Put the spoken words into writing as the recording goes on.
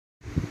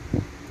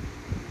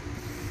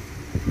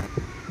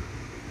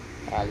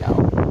Hello,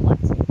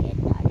 once again,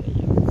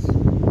 audience.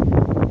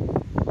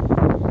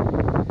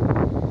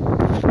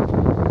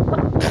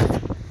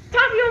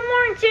 Top of your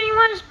morning,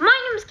 Genuines. My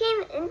name is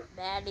Kane, and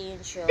Maddie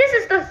and Show. this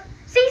is the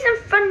season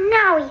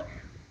finale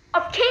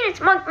of Kane's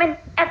Monkman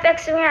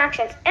FX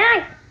Reactions. And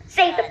I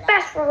say the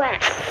best for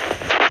last.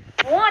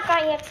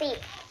 What.exe,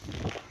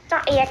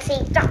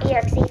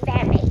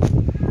 family.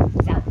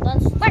 So,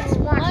 let's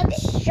watch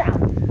this show.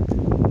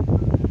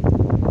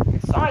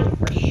 Sorry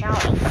for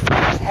shouting.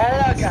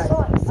 Hello guys,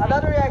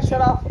 another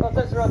reaction of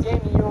Zero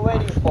Gaming you were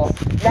waiting for.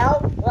 Now,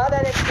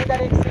 What.exe is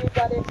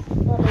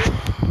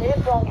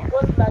from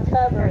What's My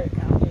Cover.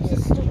 This is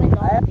a stupid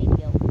long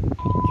video.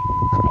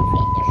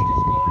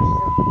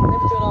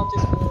 Never turn off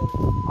this video.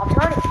 I'll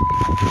turn it.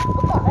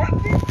 What the heck is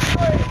this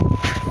doing?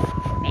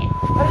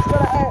 What is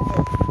gonna happen?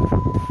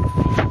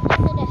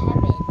 What's gonna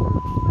happen?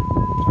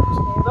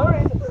 No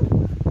reason.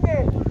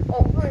 Yeah.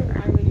 Oh,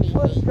 I really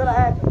what's hate gonna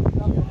happen?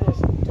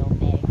 Don't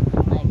beg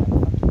like a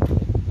fucking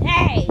kid.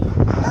 Hey!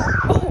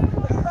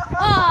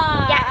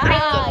 Yeah, I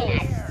did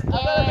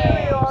that.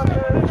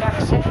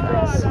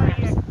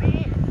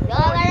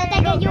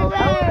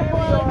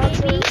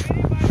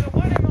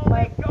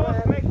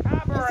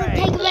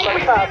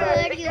 Y'all gotta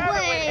take a U-turn,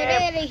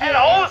 baby. And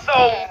also,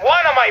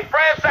 one of my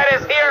friends that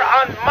is here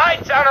on my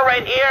channel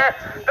right here,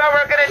 that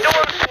we're gonna do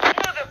a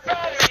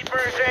fan-made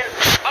version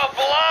of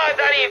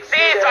Blah.exe,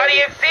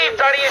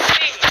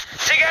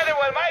 together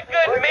with my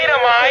good mate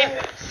of mine,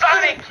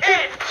 Sonic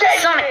Kid.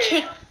 Sonic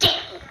Kid.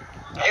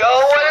 Yo,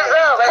 what is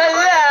up?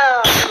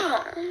 Hello!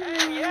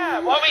 Yeah,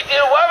 what we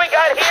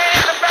got here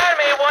is a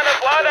fan-made one of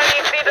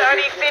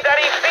Blah.exe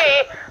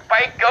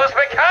by Ghost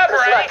Macabre.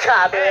 Yeah,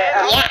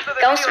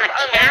 Ghost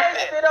Macabre.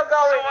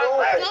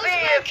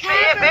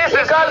 This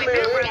is really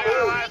different than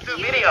the last two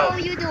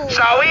videos.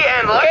 Shall we?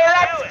 And let's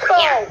do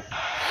it.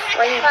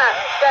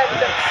 That's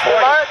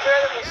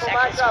the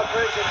Minecraft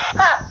version.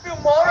 Ha!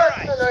 Tomorrow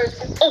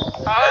version.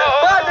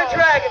 Bart the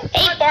Dragon.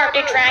 Hey, Bart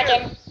the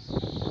Dragon.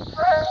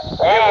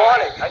 Good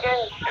morning.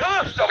 Again. You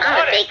look so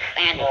I'm a big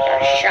fan of your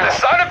The show.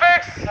 sound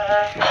effects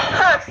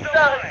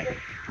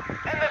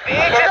and the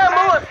VHS.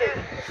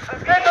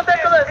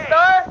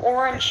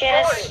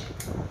 Oranges.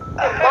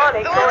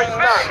 Morning, It looks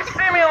very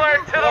similar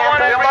to the one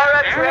in the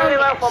Tomorrow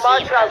trailer for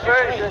Minecraft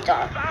version.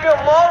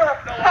 Tomorrow.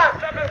 Ha!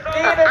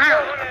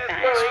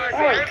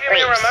 If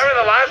you remember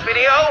the last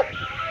video?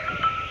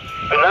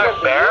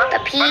 Bernard Bear? The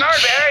peach. Bernard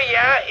Bear,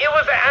 yeah. It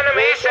was an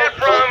animation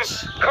from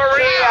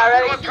Korea.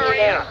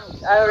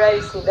 I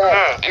already see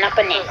that. And a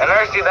banana. I've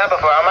never seen that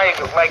before. I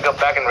might go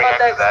back and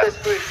react to that.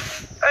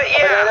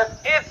 Yeah,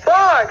 it's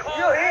Bart, cool.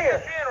 you're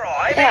here. Funeral.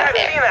 I think I've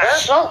seen that.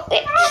 So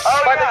it's.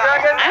 Bart the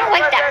Dragon? I don't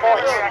like that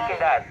voice.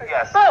 Reacting that,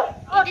 yes. Oh,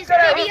 what's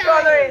gonna happen?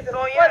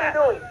 What are you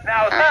doing?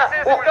 Now,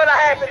 this is What's gonna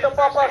happen to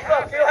Papa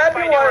Sucks? You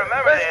happy one?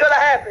 What's gonna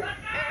happen?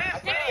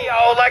 this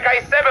video, like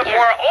I said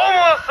before,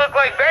 almost looked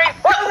like very.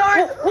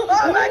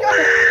 Oh my god!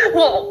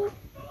 Whoa.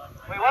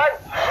 Wait, what?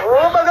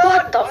 Oh my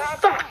What god! the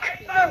fuck?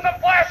 There's some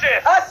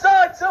flashes. I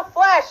saw it two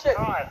flashes!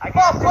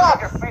 Pop, pop!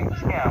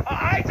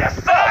 I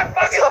just saw a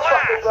fucking So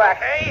fucking flash. black.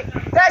 Okay.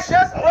 That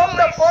just broke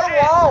the photo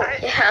wall!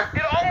 Yeah.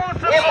 It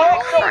almost It looks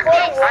broke the like.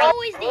 photo wall!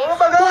 Oh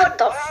my What god!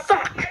 the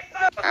fuck?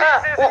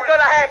 What's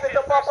gonna happen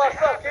to Papa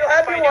Sucks? You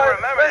happy one?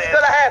 What's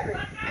gonna happen?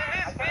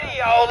 This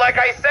video, like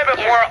I said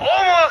before,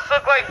 almost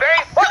looked like very.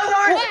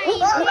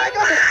 Oh my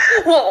god!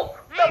 Whoa.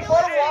 The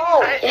photo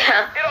wall!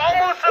 Yeah. It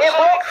almost It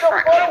looks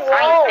broke the photo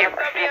I wall!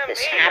 never had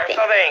this happen.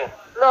 something.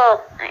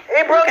 No,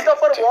 it broke the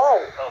photo wall!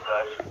 Oh,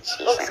 good.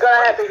 What's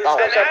gonna happen? And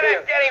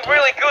I'm getting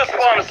really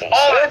goosebumps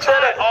all the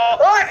time.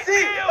 Oh, I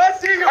see! I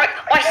see you!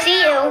 I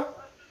see you.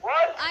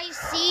 What? I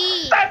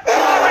see.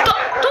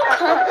 Don't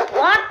come.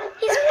 What?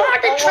 He's Bart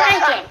the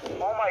Dragon.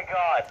 Oh my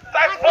god.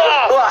 That's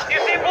Blah!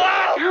 You see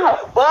Blah? No.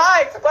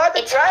 Why? It's Bart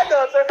the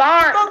Dragon, sir.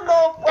 Bart You don't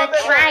know the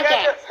Bart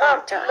Dragon.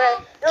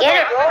 Get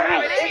it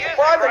right. It's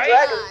Bart the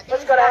Dragon.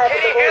 What's gonna happen?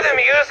 Can you hear the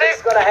music?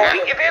 What's gonna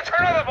happen? If you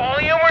turn on the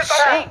volume or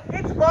something.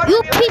 It's Bart You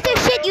the piece of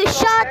shit, you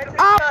shut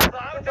up.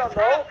 You don't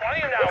know?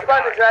 It's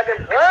Bart the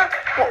Dragon. Huh?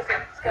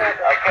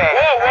 Okay.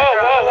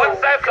 Whoa.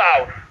 What's that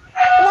sound?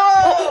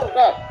 Whoa!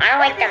 Whoa. I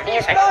don't like that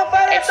music.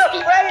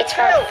 It's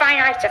from Five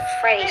Nights at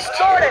Freddy's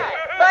too. Jordan!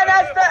 Find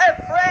out and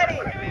Freddy!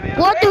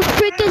 What the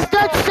frick is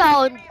that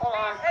sound?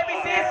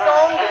 ABC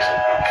song!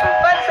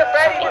 Find out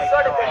Freddy is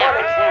sort of the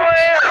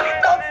You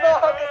don't know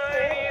how to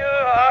sing!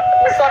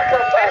 It's not This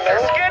contact,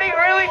 is getting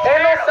really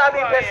Ain't no terrible.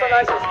 sabi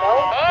personages, no?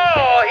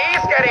 Oh,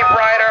 he's getting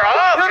brighter.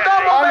 Oh, You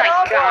don't Oh move my at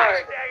all, God.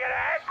 Bart.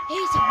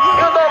 You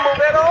don't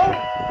move at all?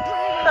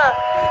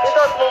 You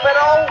don't move at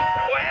all?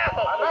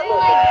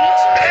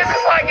 This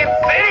is like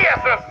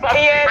Insidious or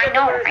something. I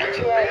know, right?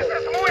 This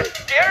is more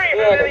scary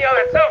than any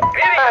other video.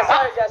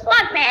 Sorry, Jess.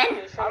 What, man?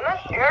 I'm not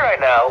scared right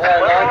now. Yeah,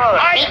 no.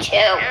 I'm Me too.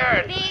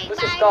 scared. What's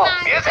music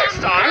stop. Music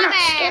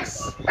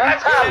stop.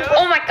 That's new.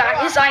 Oh my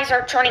god, his eyes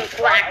are turning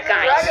black,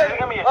 guys. There's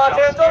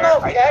no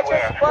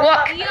catches.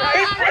 Look.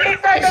 He's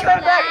back on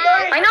the back.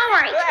 I know,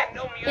 right?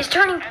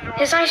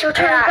 His eyes are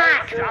turning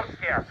black. Jump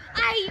scare.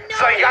 I know.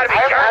 So you gotta be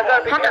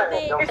careful. Hunter,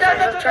 his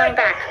eyes are turning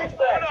back.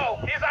 Oh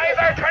no, his eyes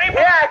are turning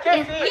Yeah, I black.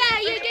 can see. Yeah,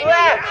 you didn't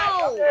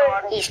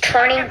know. He's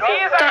turning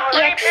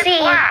 .exe.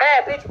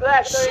 Yeah, pitch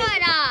black. Shut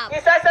up.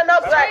 His eyes are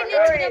not black.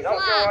 Turn it to the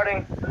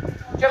black.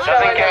 Just Oh,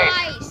 Nothing case.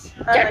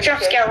 nice. Yeah,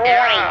 jump scare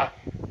warning.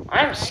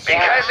 I'm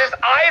scared. Because his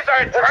eyes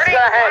are What's turning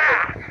gonna black.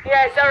 happen?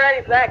 Yeah, it's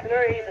already black. No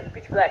reason.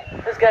 Pitch black.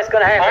 This guy's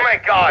gonna happen. Oh my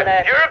god,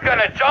 It's gonna you're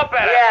gonna jump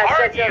at us, Yeah,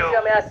 aren't you?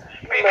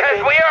 Because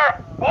we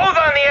are both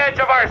on the edge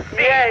of our seat.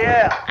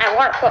 Yeah. I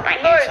want to put my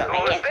hands on my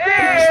Who's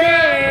head.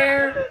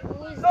 there?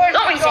 Who's that?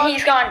 Oh, he's gone.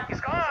 He's No, gone.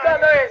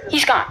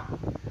 He's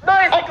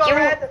gone.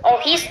 red. Oh,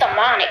 he's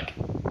demonic.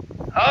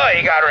 Oh,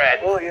 he got red.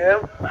 Oh,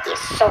 yeah. He's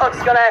so. What's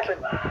gonna happen?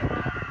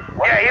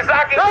 Yeah, he's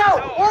knocking No!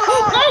 too.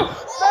 Whoa!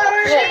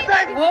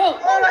 Whoa!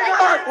 Oh my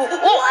god!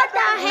 What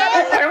the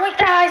hell? Where are we,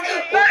 guys?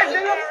 Guys,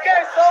 you look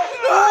scared so.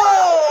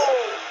 Whoa!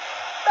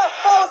 The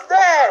hell's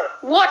that?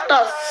 What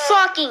the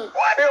fucking?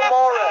 Bill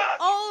Mora.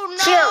 Oh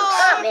no.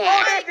 Jokes, man.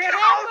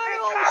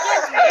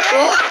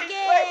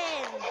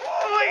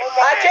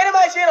 I can't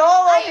imagine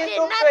how long I this did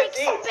took not to expect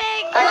see.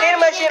 that. I can't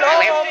imagine how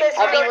long this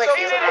I'll be took with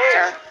to you see.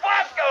 after.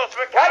 Fosco's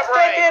What's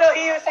recovery. the deal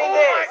he using Oh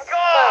this? my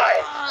god.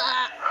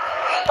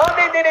 How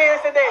did they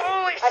use this?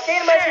 Holy I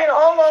can't shit. imagine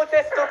how long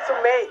this took to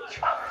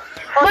make.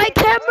 My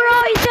camera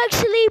is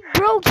actually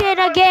broken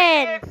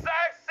again.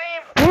 Exact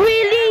same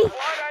Really?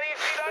 blood on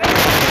each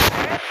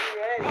side.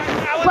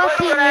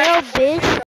 Fucking hell, bitch.